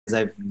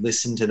I've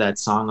listened to that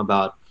song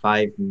about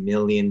 5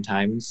 million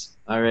times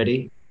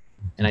already,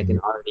 and I can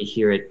already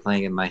hear it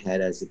playing in my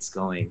head as it's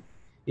going.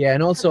 Yeah,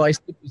 and also I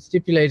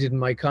stipulated in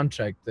my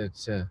contract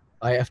that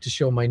I have to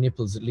show my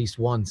nipples at least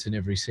once in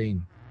every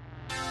scene.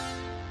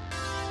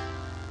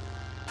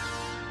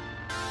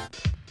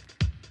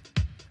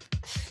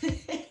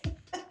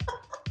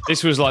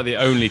 This was like the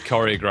only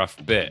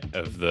choreographed bit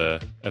of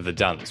the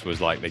dance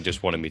was like they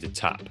just wanted me to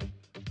tap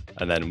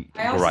and then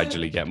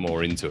gradually get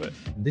more into it.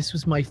 This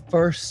was my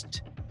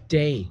first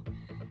day.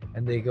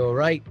 And they go,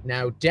 right,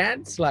 now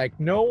dance like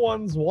no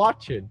one's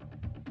watching.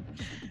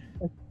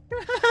 Look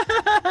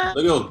at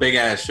those big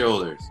ass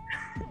shoulders.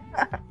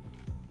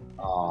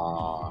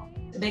 Aww.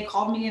 They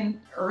called me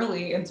in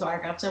early, and so I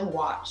got to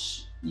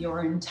watch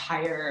your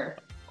entire...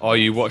 Oh,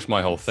 you watched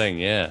my whole thing,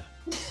 yeah.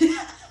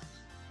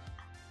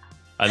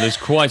 And there's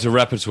quite a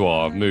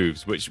repertoire of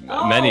moves, which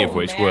many of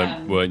which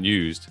weren't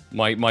used.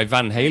 My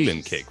Van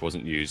Halen kick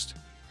wasn't used.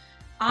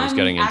 I was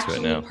getting into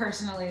it now. I'm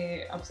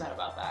personally upset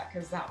about that,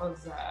 because that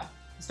was,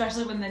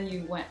 especially when then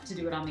you went to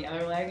do it on the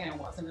other leg and it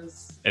wasn't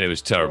as... And it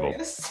was terrible.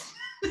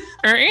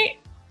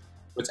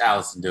 What's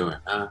Allison doing,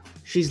 huh?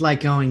 She's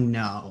like going,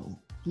 no.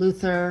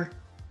 Luther.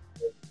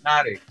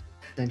 Nodding.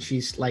 Then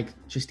she's like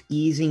just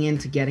easing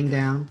into getting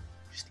down.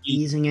 Just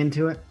easing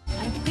into it.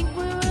 I think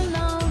we're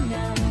alone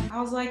now.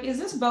 I was like, is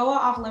this boa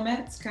off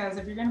limits? Because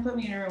if you're going to put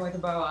me in a room with a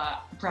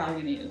boa, I'm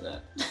probably going to use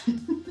it.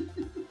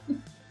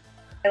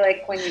 I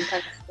like when you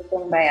punch the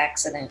thing by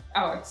accident.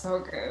 Oh, it's so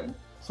good.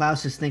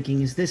 Klaus is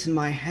thinking, is this in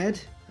my head?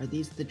 Are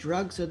these the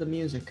drugs or the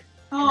music?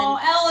 Oh,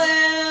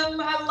 Ellen!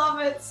 I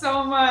love it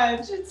so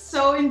much. It's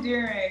so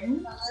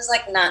endearing. It's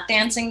like not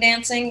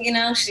dancing, you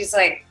know? She's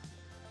like...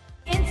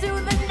 Into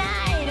the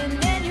night, and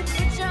then you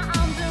put your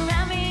arms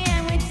around me,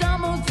 and we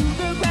tumble to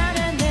the ground,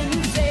 and then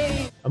you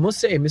say... I must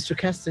say, Mr.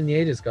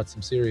 Castañeda's got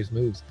some serious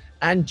moves.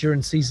 And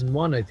during season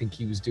 1, I think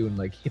he was doing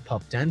like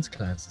hip-hop dance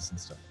classes and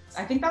stuff.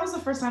 I think that was the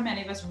first time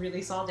any of us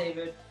really saw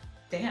David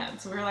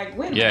dance. We were like,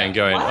 wait a minute, Yeah, and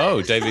going, what?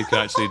 oh, David can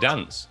actually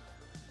dance.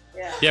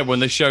 Yeah, when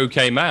the show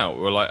came out,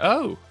 we were like,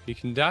 oh, he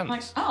can dance.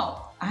 Like,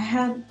 oh, I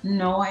had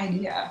no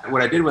idea.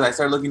 What I did was I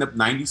started looking up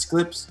 90s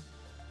clips,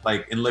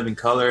 like In Living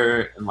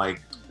Color and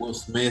like Will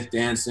Smith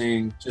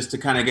dancing, just to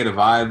kind of get a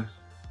vibe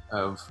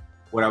of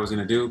what I was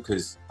going to do,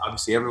 because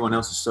obviously everyone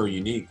else is so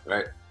unique,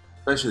 right?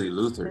 Especially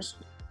Luther's.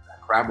 That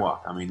crab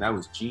walk, I mean, that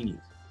was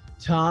genius.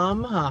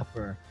 Tom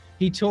Hopper.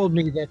 He told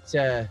me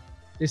that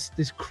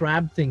this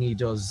crab thing he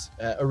does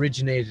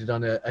originated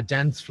on a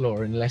dance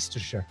floor in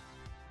Leicestershire.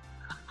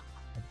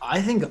 I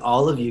think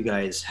all of you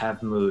guys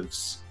have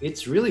moves.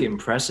 It's really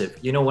impressive.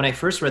 You know, when I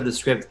first read the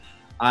script,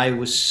 I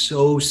was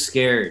so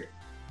scared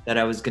that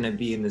I was going to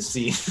be in the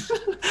scene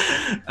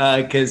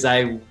because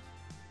I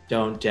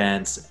don't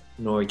dance,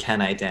 nor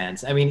can I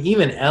dance. I mean,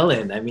 even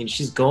Ellen, I mean,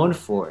 she's going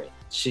for it.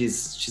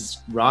 She's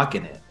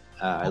rocking it.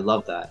 I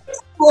love that.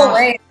 Cool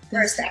way,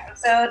 first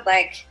episode,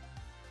 like,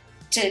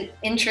 to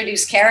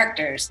introduce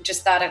characters.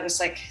 Just thought it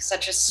was like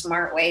such a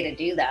smart way to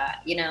do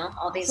that, you know?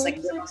 All these like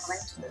little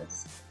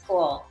mentions.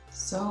 Cool.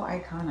 So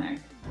iconic.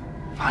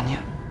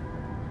 Vanya.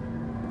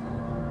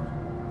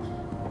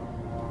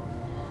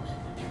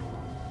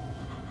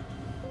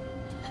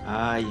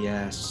 Ah,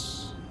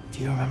 yes. Do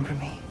you remember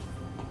me?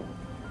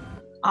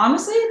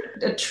 Honestly,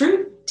 a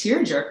true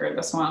tearjerker,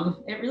 this one.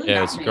 It really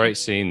got it's me. a great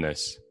scene,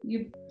 this.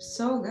 You're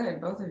so good,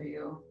 both of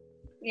you.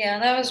 Yeah,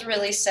 that was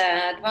really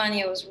sad.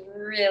 Vanya was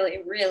really,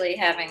 really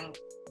having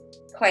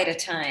quite a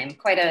time,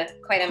 quite a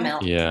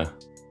melt. Yeah.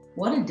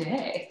 What a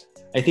day.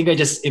 I think I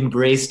just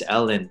embraced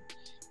Ellen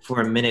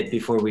for a minute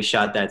before we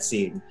shot that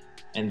scene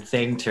and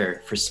thanked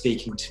her for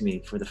speaking to me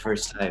for the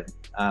first time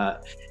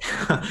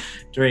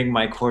during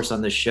my course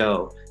on the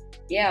show.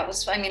 Yeah, it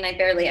was, I mean, I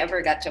barely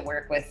ever got to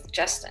work with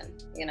Justin,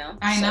 you know?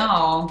 I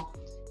know.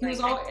 He was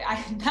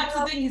that's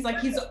the thing,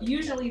 he's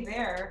usually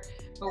there,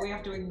 but we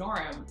have to ignore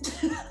him.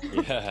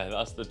 Yeah,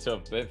 that's the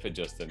tough bit for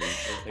Justin.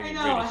 I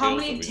know, how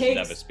many takes...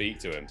 never speak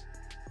to him.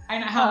 I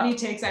know how many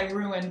takes I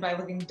ruined by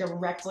looking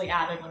directly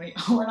at him when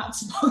we're not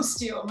supposed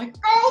to. I'm like,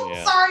 oh,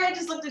 Yeah. sorry, I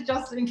just looked at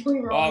Justin. Can we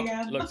roll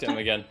again? Looked at him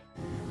again.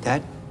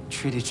 Dad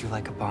treated you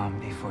like a bomb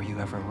before you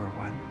ever were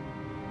one.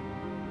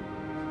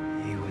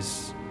 He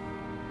was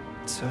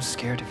so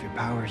scared of your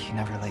power, he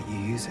never let you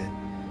use it.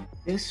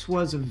 This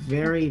was a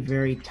very,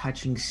 very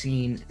touching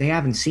scene. They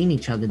haven't seen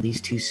each other,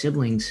 these two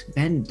siblings.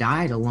 Ben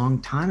died a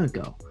long time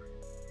ago,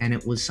 and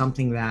it was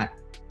something that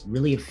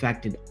really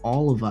affected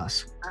all of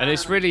us. And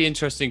it's really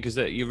interesting because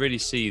you really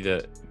see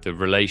the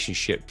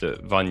relationship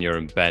that Vanya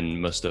and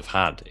Ben must have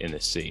had in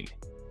this scene.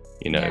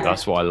 You know,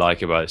 that's what I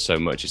like about it so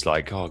much. It's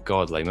like, oh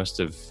God, they must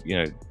have, you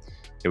know,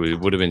 it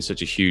would have been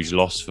such a huge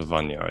loss for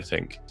Vanya, I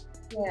think.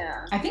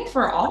 Yeah. I think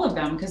for all of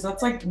them, because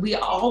that's like, we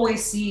only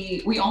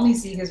see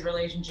his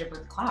relationship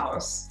with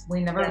Klaus.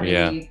 We never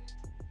really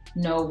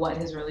know what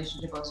his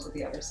relationship was with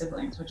the other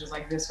siblings, which is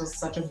like, this was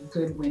such a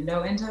good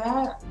window into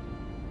that.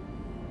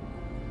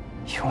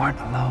 You aren't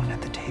alone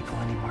at the table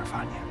anymore,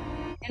 Vanya.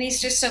 And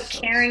he's just so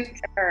caring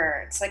for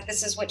her. It's like,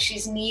 this is what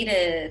she's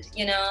needed,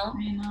 you know?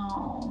 I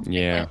know.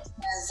 Yeah,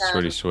 it's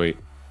really sweet.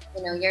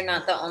 you know, you're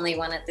not the only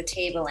one at the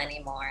table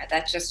anymore.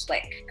 That just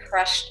like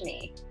crushed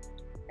me.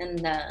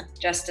 And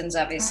Justin's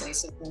obviously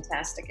so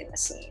fantastic in the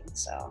scene.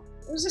 So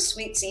it was a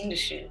sweet scene to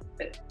shoot,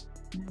 but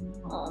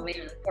oh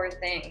man, poor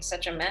thing.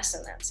 Such a mess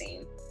in that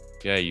scene.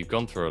 Yeah, you've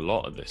gone through a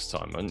lot at this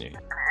time, haven't you?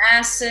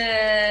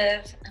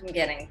 Massive. I'm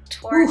getting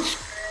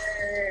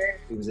tortured.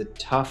 It was a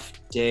tough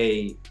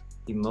day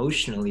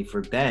emotionally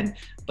for Ben.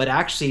 But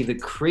actually, the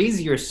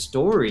crazier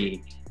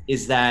story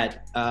is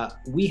that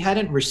we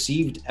hadn't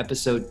received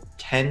episode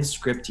 10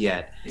 script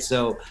yet.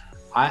 So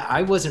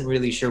I wasn't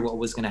really sure what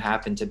was going to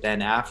happen to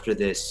Ben after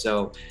this.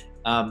 So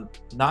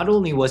not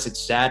only was it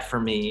sad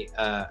for me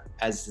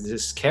as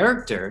this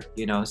character,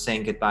 you know,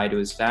 saying goodbye to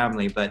his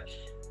family, but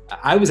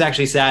I was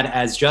actually sad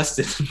as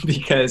Justin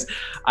because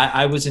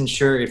I wasn't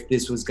sure if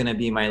this was going to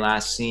be my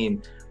last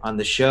scene on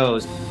the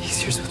shows.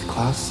 He's yours with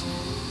Klaus.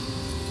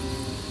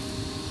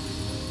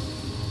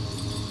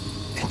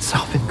 It's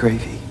all been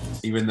gravy.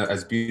 Even though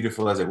as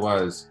beautiful as it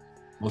was,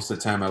 most of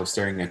the time I was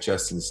staring at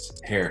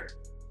Justin's hair.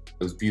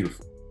 It was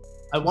beautiful.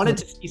 I wanted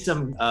to see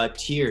some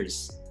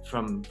tears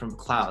from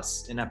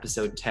Klaus in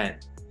episode 10.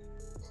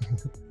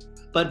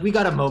 But we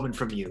got a moment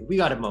from you. We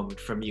got a moment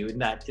from you in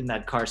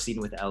that car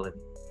scene with Ellen.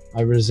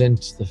 I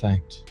resent the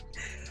fact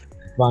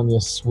Vanya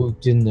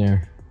swooped in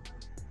there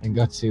and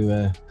got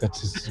to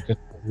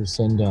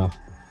send off.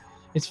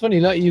 It's funny,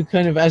 like you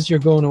kind of, as you're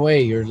going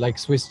away, you're like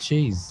Swiss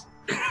cheese.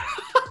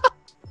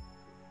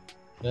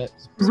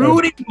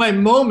 Ruining my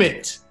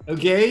moment,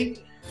 okay?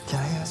 Can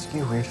I ask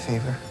you a weird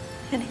favor?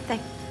 Anything.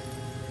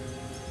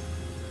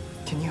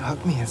 Can you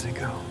hug me as I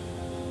go?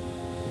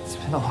 It's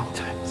been a long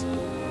time.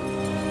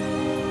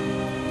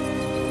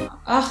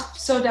 Ugh,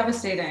 so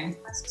devastating.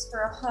 Asks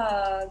for a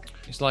hug.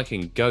 It's like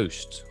in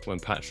Ghost when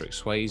Patrick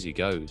Swayze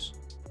goes.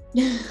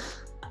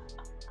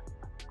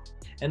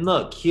 And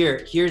look,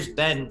 here's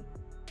Ben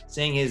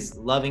saying his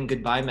loving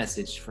goodbye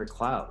message for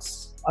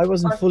Klaus. I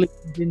wasn't fully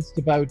convinced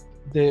about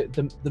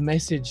the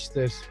message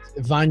that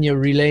Vanya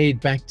relayed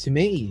back to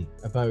me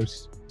about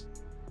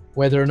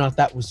whether or not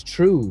that was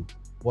true,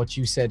 what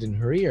you said in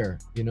her ear.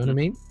 You know what I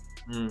mean?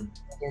 Whether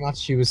or not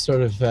she was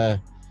sort of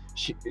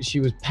she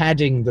was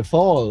padding the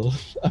fall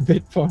a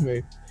bit for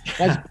me.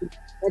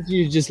 What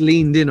you just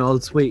leaned in all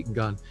sweet and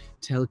gone,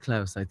 tell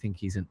Klaus I think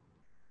he's an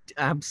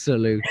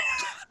absolute.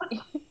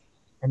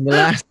 And the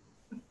last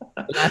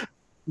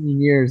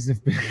 15 years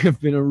have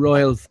been a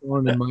royal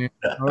thorn in my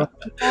heart.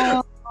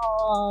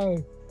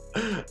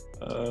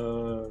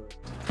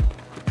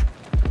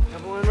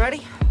 Everyone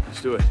ready?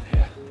 Let's do it.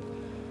 Yeah.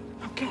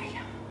 Okay.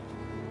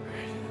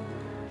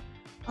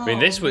 I mean,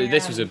 this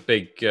was a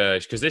big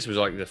because this was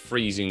like the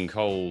freezing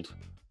cold.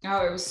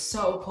 Oh, it was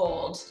so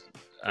cold.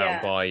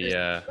 Out by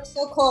We're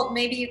so cold.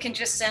 Maybe you can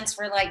just sense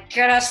we're like,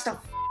 get us the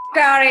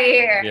out of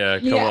here. yeah.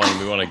 Come on,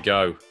 we want to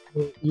go.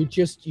 You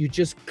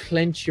just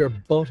clench your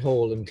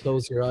butthole and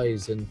close your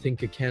eyes and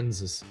think of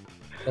Kansas.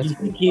 You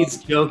think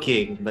he's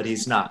joking, but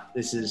he's not.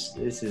 This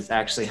is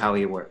actually how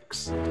he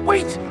works.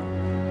 Wait!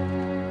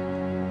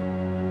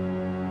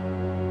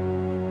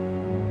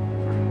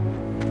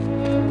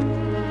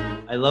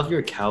 I love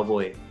your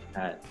cowboy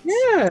hat.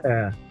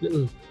 Yeah,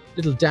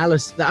 little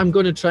Dallas. I'm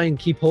going to try and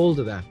keep hold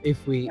of that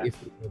if we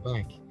go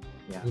back.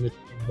 Yeah. I'm going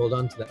to hold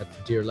on to that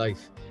for dear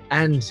life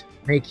and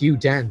make you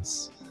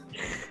dance.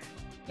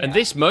 And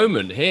this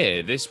moment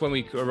here, when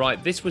we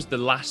arrived, this was the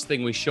last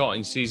thing we shot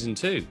in season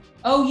 2.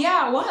 Oh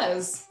yeah, it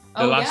was.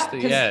 It was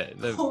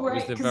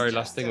the very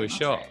last thing we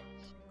shot. Right.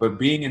 But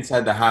being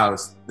inside the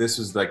house, this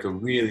was like a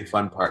really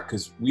fun part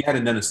because we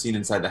hadn't done a scene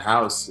inside the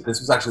house. This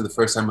was actually the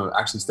first time of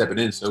actually stepping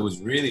in, so it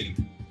was really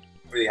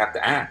have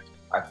to act.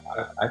 I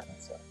think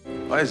so.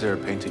 Why is there a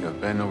painting of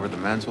Ben over the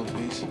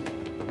mantelpiece?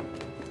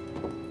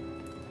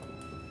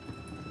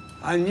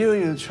 I knew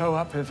you'd show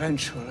up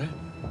eventually.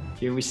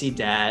 Here we see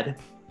Dad,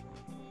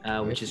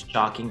 which is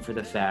shocking for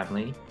the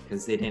family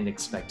because they didn't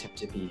expect him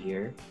to be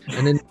here.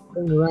 And then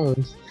turn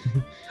around,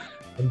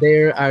 and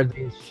there are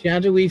these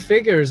shadowy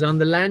figures on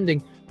the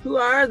landing. Who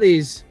are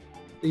these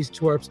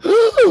twerps?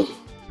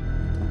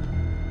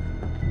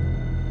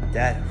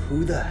 Dad,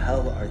 who the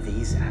hell are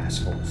these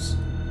assholes?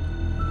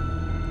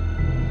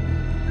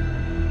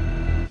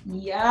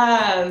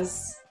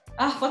 Yes.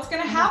 What's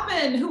gonna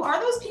happen? Who are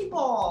those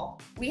people?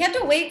 We had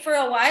to wait for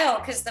a while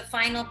because the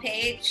final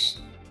page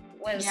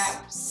was.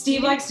 Yeah,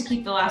 Steve likes to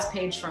keep the last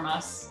page from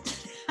us.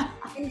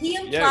 And he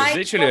implied. Yeah, it was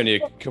literally only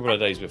a couple of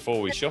days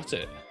before we shot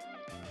it.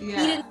 He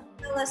didn't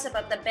tell us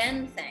about the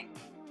Ben thing.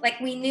 Like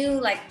we knew,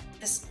 like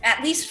this.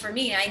 At least for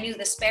me, I knew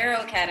the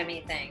Sparrow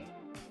Academy thing,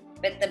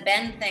 but the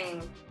Ben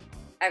thing,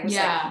 I was.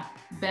 Yeah,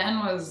 like, Ben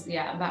was.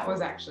 Yeah, that was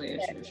actually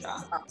a true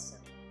shot. Awesome.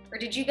 Or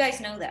did you guys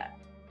know that?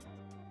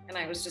 And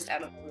I was just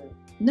out of the loop.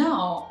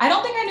 No, I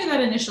don't think I knew that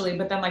initially,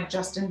 but then like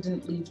Justin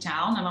didn't leave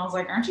town and I was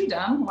like, aren't you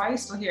done? Why are you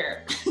still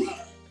here?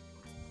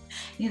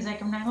 He's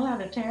like, I'm not allowed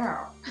to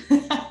tell.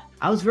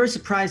 I was very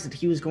surprised that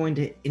he was going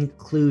to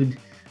include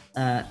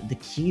the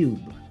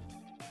cube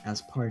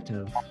as part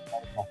of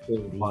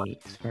the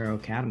Sparrow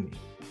Academy.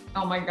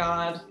 Oh my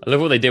god. I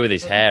love what they did with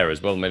his hair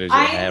as well. Made his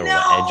hair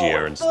all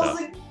edgier and stuff.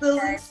 Those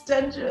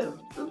extensions.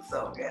 It's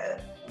so good.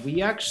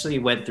 We actually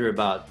went through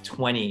about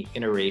 20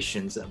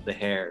 iterations of the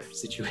hair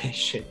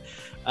situation.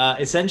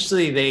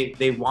 Essentially,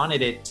 they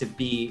wanted it to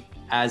be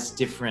as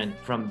different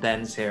from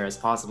Ben's hair as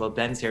possible.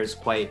 Ben's hair is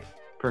quite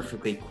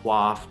perfectly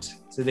coiffed.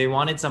 So they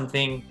wanted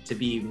something to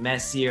be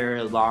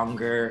messier,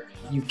 longer.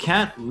 You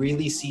can't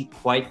really see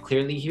quite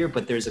clearly here,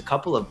 but there's a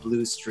couple of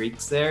blue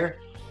streaks there.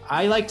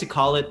 I like to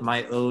call it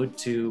my ode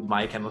to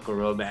My Chemical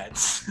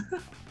Romance.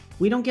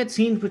 We don't get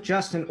scenes with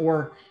Justin,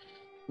 or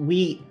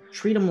we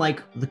treat him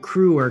like the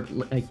crew or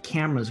like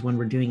cameras when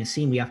we're doing a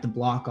scene. We have to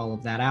block all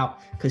of that out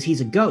because he's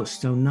a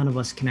ghost, so none of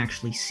us can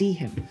actually see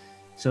him.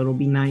 So it'll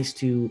be nice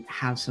to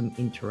have some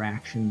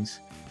interactions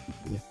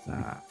with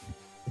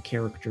the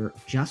character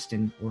of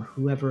Justin or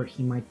whoever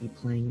he might be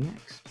playing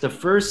next. The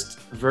first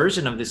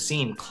version of the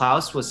scene,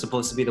 Klaus was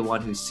supposed to be the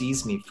one who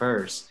sees me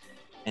first.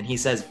 And he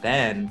says,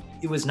 Ben.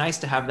 It was nice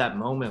to have that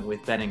moment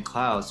with Ben and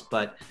Klaus,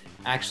 but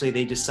actually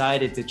they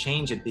decided to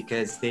change it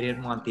because they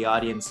didn't want the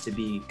audience to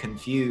be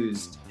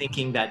confused,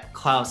 thinking that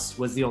Klaus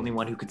was the only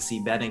one who could see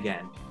Ben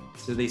again.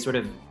 So they sort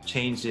of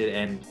changed it,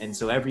 and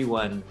so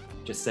everyone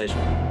just says,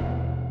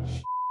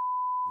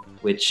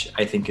 which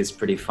I think is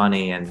pretty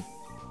funny and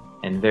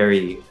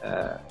very,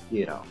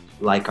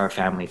 like our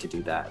family to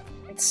do that.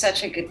 It's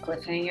such a good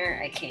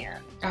cliffhanger. I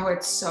can't. Oh,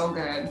 it's so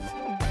good.